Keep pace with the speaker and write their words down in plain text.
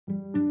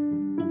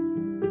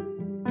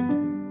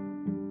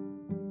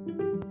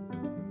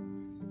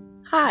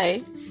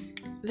Hi,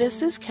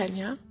 this is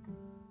Kenya,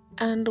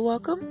 and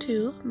welcome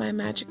to my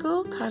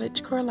magical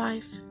cottagecore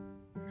life.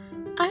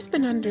 I've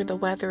been under the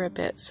weather a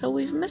bit, so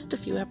we've missed a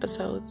few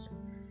episodes.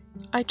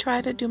 I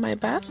try to do my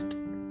best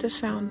to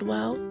sound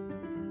well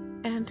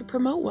and to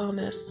promote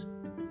wellness.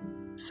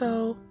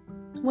 So,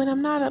 when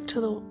I'm not up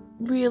to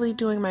really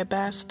doing my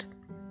best,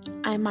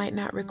 I might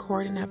not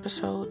record an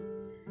episode.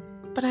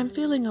 But I'm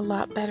feeling a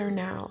lot better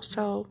now,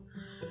 so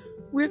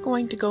we're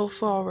going to go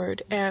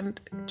forward and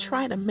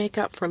try to make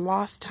up for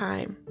lost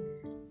time.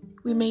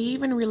 We may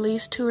even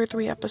release 2 or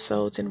 3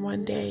 episodes in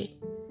one day,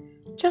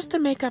 just to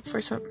make up for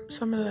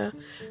some of the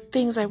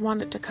things I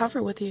wanted to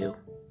cover with you.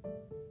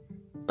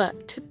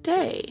 But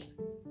today,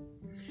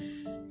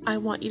 I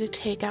want you to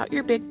take out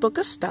your big book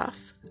of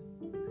stuff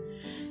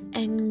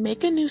and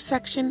make a new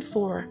section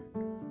for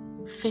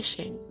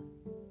fishing.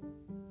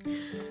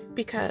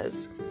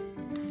 Because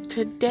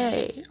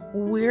today,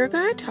 we're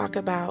going to talk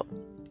about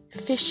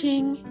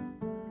fishing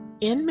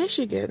in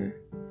Michigan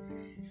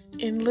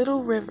in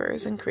little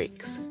rivers and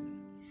creeks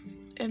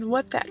and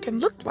what that can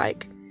look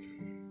like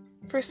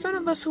for some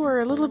of us who are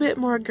a little bit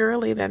more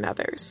girly than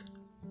others.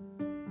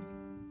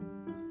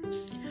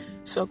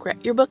 So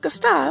grab your book of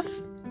stuff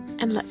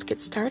and let's get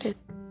started.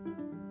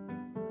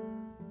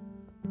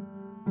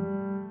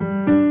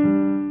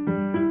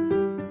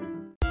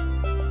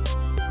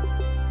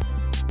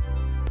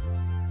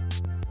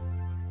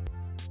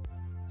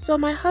 So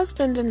my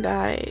husband and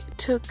I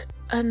took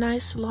a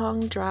nice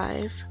long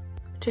drive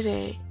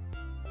today.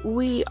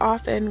 We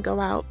often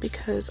go out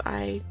because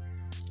I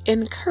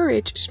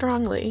encourage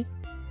strongly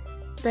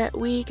that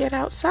we get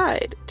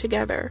outside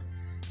together.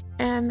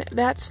 And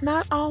that's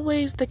not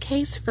always the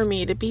case for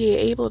me to be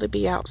able to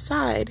be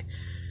outside,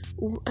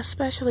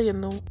 especially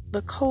in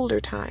the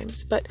colder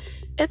times. But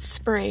it's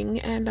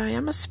spring and I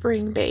am a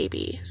spring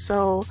baby.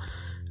 So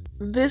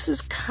this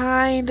is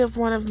kind of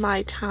one of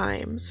my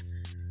times.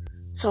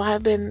 So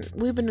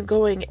we've been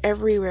going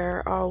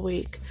everywhere all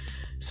week.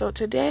 So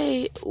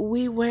today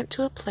we went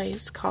to a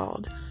place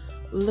called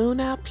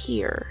Luna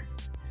Pier.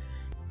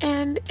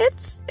 And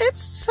it's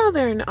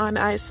southern on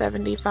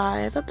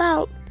I-75,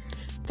 about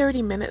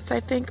 30 minutes, I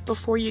think,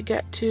 before you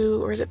get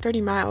to, or is it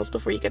 30 miles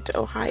before you get to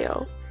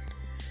Ohio?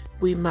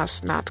 We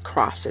must not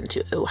cross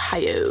into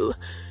Ohio.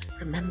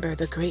 Remember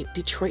the great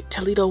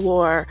Detroit-Toledo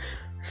War.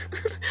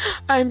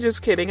 I'm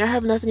just kidding. I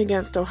have nothing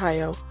against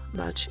Ohio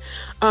much.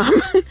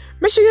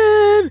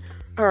 Michigan!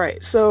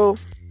 Alright, so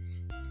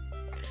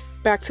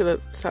back to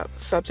the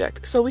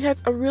subject. So we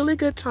had a really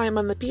good time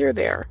on the pier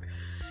there.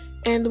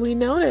 And we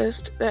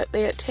noticed that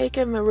they had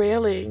taken the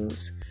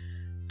railings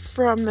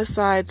from the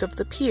sides of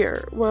the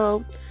pier.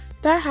 Well,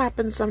 that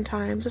happens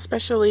sometimes,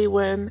 especially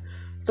when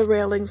the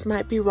railings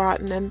might be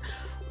rotten. And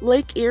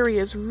Lake Erie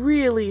is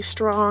really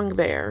strong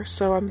there.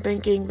 So I'm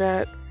thinking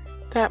that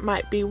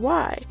might be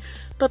why.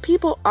 But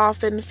people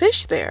often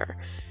fish there.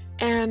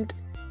 And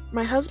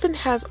my husband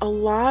has a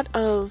lot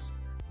of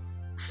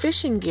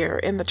fishing gear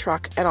in the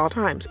truck at all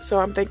times.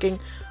 So I'm thinking,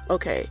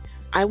 okay,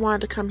 I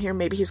wanted to come here,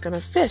 maybe he's going to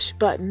fish.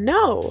 But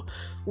no,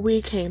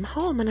 we came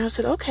home and I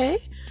said, okay,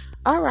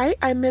 all right,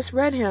 I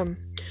misread him.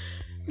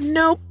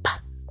 Nope,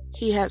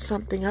 he had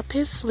something up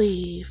his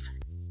sleeve.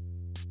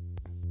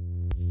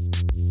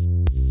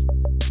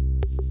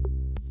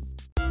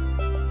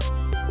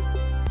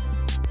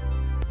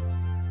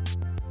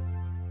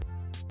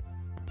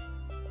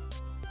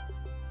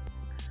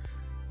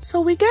 So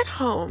we get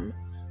home,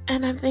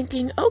 and I'm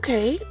thinking,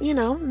 okay,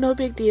 no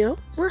big deal.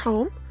 We're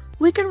home.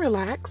 We can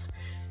relax.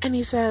 And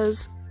he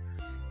says,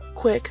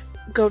 quick,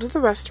 go to the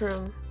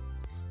restroom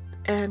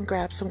and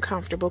grab some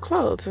comfortable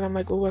clothes. And I'm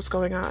like, well, what's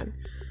going on?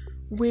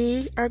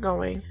 We are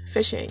going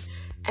fishing.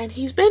 And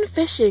he's been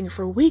fishing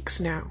for weeks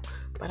now,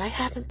 but I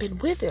haven't been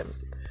with him.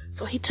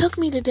 So he took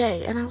me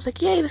today, and I was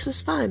like, yay, this is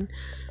fun.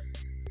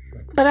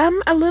 But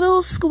I'm a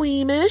little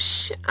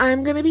squeamish.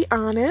 I'm going to be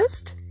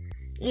honest,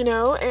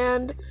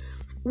 and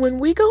when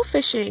we go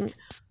fishing,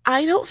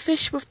 I don't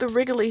fish with the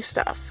wriggly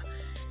stuff.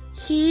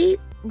 He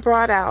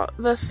brought out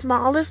the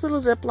smallest little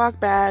Ziploc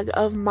bag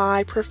of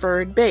my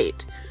preferred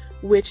bait,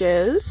 which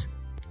is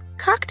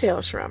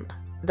cocktail shrimp.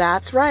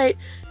 That's right,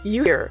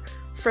 you hear,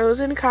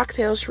 frozen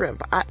cocktail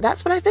shrimp.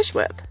 That's what I fish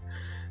with.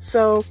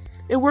 So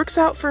it works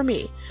out for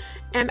me.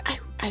 And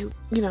I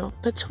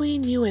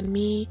between you and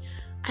me,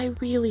 I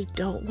really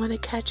don't want to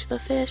catch the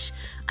fish.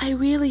 I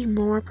really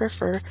more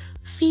prefer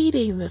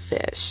feeding the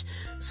fish.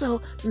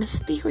 So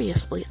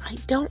mysteriously, I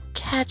don't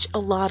catch a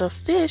lot of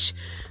fish,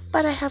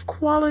 but I have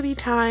quality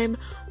time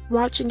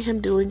watching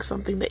him doing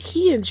something that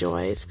he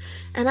enjoys,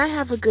 and I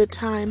have a good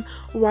time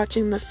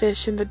watching the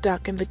fish and the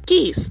duck and the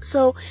geese.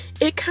 So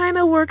it kind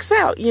of works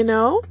out,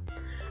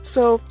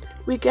 So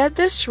we get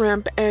this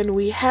shrimp and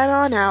we head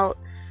on out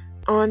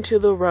onto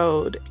the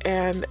road,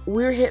 and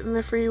we're hitting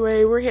the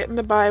freeway, we're hitting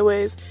the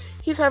byways.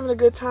 He's having a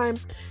good time.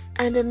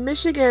 And in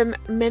Michigan,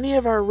 many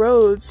of our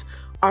roads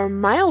are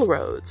mile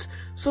roads.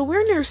 So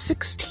we're near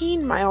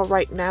 16 Mile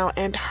right now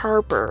and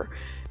Harper.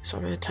 So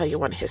I'm going to tell you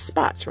one of his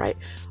spots, right?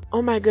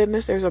 Oh my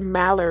goodness, there's a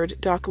mallard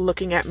duck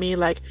looking at me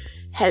like,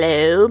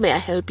 hello, may I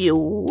help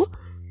you?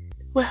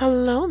 Well,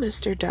 hello,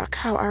 Mr. Duck.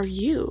 How are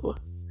you?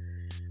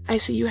 I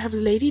see you have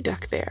Lady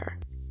Duck there.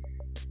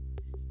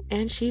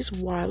 And she's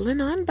waddling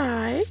on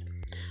by.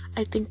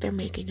 I think they're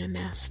making a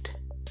nest.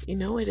 You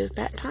know, it is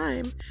that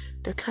time.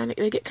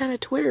 They get kind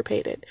of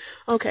Twitter-pated.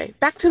 Okay,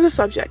 back to the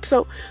subject.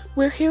 So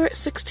we're here at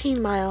 16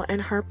 Mile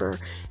and Harper,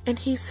 and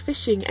he's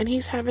fishing, and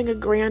he's having a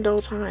grand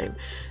old time.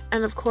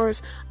 And of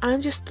course, I'm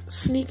just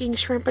sneaking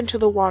shrimp into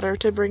the water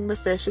to bring the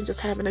fish and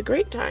just having a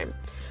great time.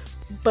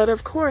 But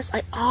of course,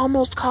 I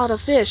almost caught a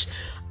fish.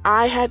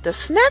 I had to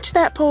snatch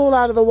that pole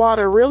out of the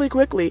water really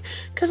quickly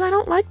because I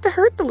don't like to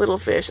hurt the little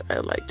fish. I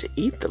like to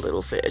eat the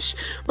little fish,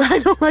 but I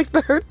don't like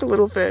to hurt the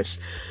little fish.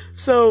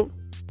 So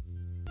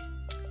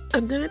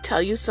I'm going to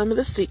tell you some of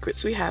the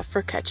secrets we have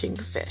for catching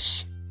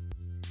fish,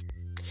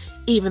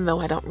 even though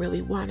I don't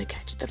really want to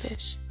catch the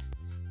fish.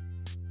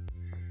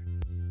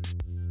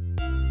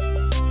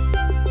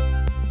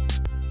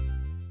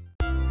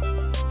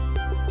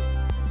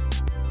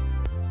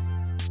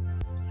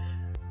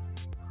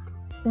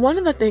 One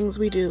of the things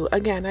we do,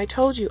 again, I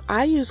told you,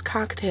 I use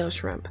cocktail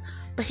shrimp,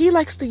 but he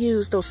likes to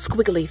use those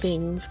squiggly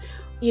things.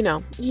 You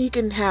know, you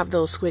can have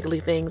those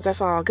squiggly things,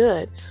 that's all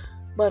good.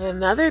 But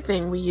another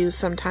thing we use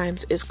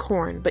sometimes is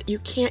corn, but you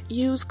can't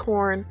use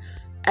corn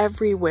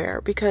everywhere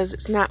because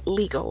it's not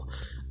legal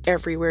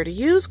everywhere to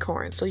use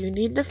corn. So you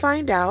need to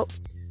find out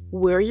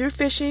where you're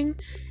fishing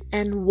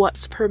and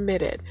what's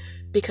permitted.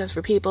 Because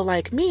for people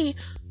like me,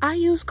 I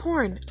use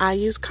corn, I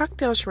use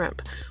cocktail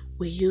shrimp.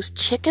 We use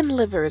chicken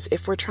livers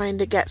if we're trying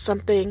to get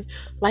something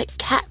like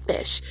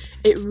catfish.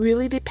 It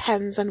really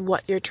depends on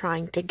what you're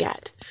trying to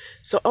get.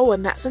 So,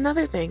 and that's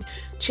another thing.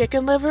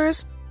 Chicken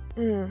livers,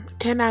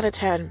 10 out of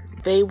 10.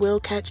 They will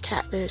catch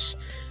catfish.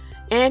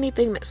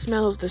 Anything that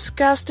smells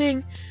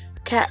disgusting,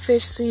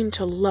 catfish seem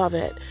to love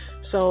it.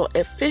 So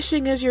if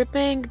fishing is your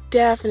thing,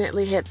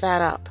 definitely hit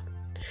that up.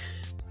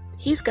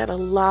 He's got a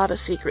lot of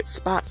secret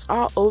spots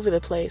all over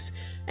the place,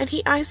 and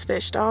he ice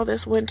fished all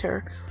this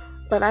winter.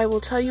 But I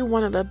will tell you,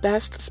 one of the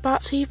best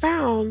spots he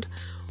found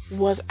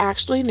was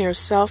actually near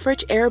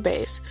Selfridge Air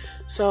Base.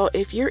 So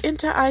if you're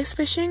into ice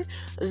fishing,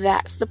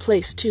 that's the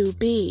place to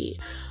be.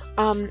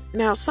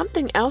 Now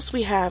something else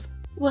we have.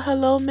 Well,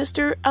 hello,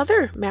 Mr.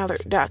 Other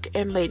Mallard Duck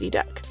and Lady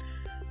Duck.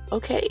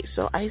 Okay,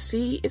 so I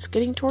see it's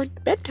getting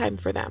toward bedtime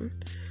for them.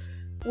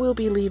 We'll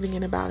be leaving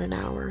in about an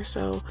hour,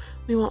 so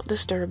we won't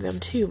disturb them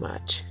too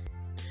much.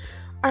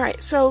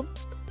 Alright, so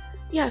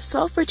yeah,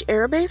 Selfridge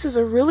Air Base is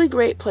a really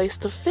great place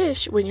to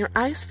fish when you're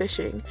ice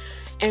fishing.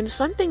 And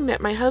something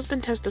that my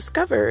husband has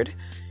discovered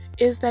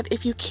is that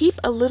if you keep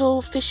a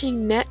little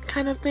fishing net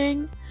kind of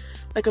thing,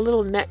 like a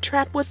little net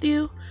trap with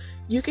you,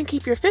 you can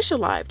keep your fish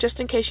alive just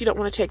in case you don't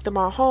want to take them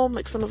all home.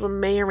 Like some of them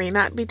may or may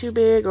not be too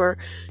big, or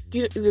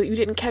you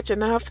didn't catch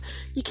enough.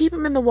 You keep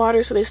them in the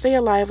water so they stay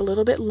alive a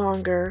little bit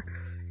longer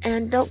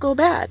and don't go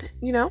bad.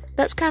 You know,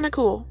 that's kind of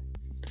cool.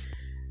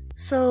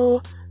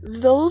 So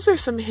those are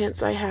some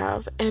hints I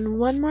have. And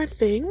one more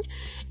thing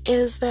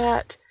is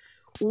that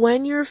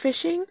when you're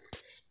fishing,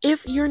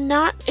 if you're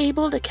not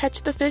able to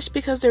catch the fish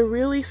because they're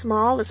really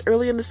small, it's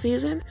early in the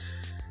season,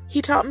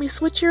 he taught me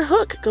switch your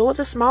hook. Go with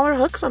a smaller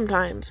hook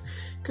sometimes,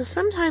 because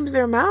sometimes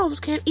their mouths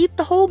can't eat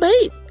the whole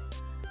bait.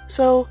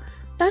 So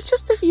that's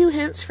just a few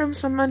hints from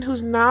someone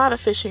who's not a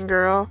fishing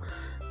girl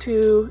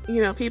to,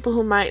 people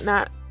who might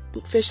not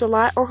fish a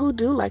lot or who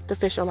do like to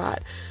fish a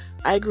lot.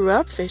 I grew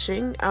up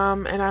fishing,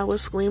 and I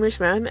was squeamish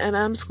then, and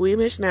I'm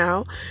squeamish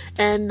now,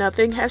 and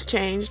nothing has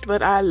changed,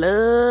 but I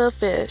love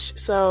fish.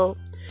 So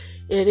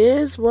it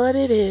is what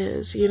it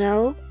is,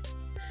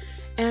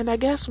 And I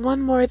guess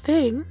one more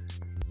thing.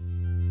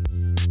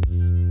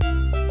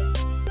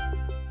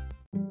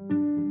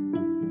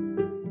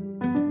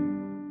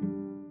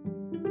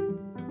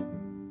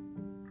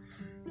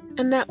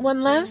 And that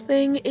one last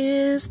thing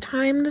is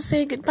time to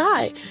say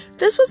goodbye.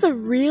 This was a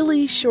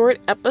really short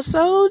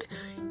episode,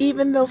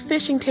 even though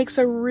fishing takes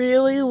a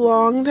really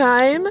long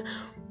time,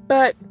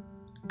 but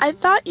I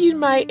thought you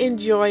might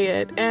enjoy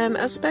it, and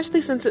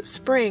especially since it's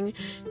spring.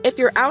 If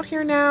you're out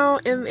here now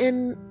in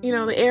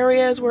the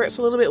areas where it's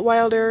a little bit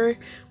wilder,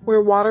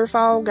 where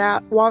waterfowl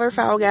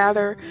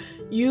gather,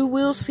 you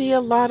will see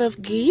a lot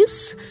of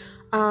geese.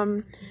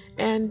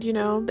 And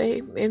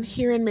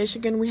here in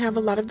Michigan, we have a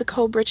lot of the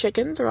cobra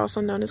chickens, or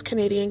also known as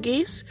Canadian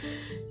geese.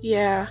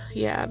 Yeah,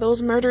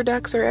 those murder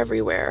ducks are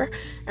everywhere.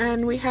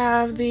 And we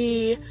have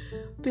the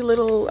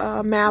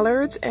little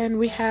mallards, and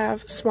we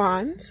have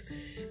swans.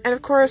 And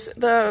of course,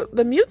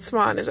 the mute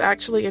swan is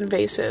actually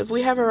invasive.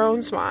 We have our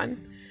own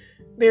swan.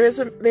 There's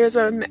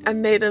a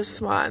native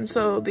swan.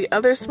 So the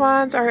other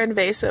swans are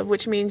invasive,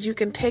 which means you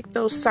can take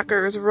those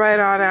suckers right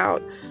on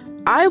out.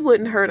 I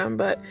wouldn't hurt them,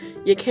 but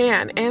you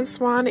can. And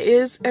swan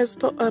is,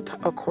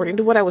 according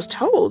to what I was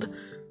told,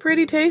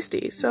 pretty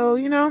tasty. So,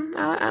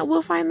 I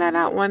will find that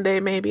out one day,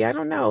 maybe. I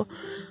don't know.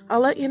 I'll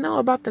let you know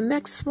about the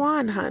next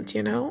swan hunt,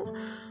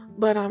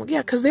 But,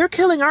 because they're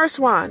killing our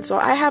swan, so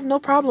I have no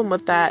problem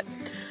with that.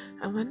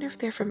 I wonder if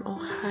they're from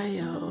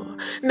Ohio.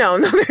 No,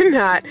 they're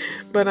not.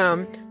 But,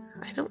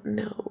 I don't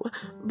know,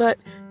 but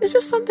it's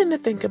just something to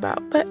think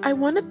about. But I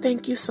want to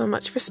thank you so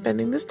much for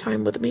spending this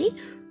time with me.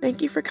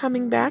 Thank you for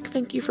coming back.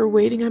 Thank you for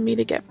waiting on me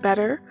to get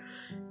better.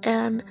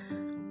 And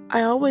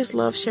I always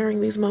love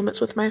sharing these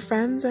moments with my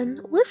friends, and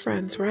we're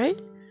friends, right?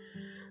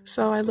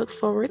 So I look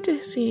forward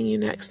to seeing you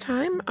next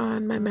time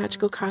on my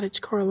Magical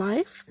Cottagecore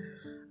Life.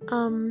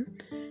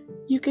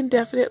 You can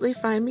definitely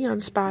find me on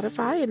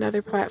Spotify and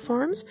other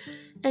platforms,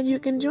 and you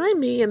can join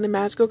me in the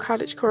Magical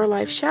Cottagecore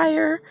Life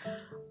Shire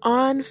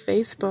on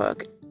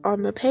Facebook,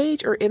 on the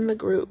page or in the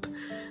group.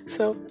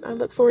 So I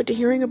look forward to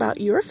hearing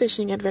about your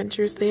fishing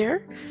adventures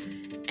there,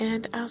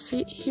 and I'll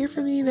hear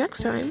from you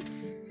next time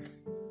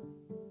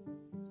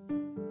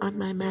on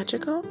my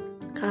Magical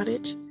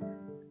Cottage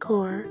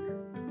Core,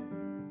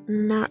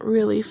 not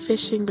really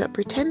fishing but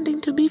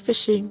pretending to be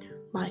fishing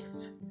life.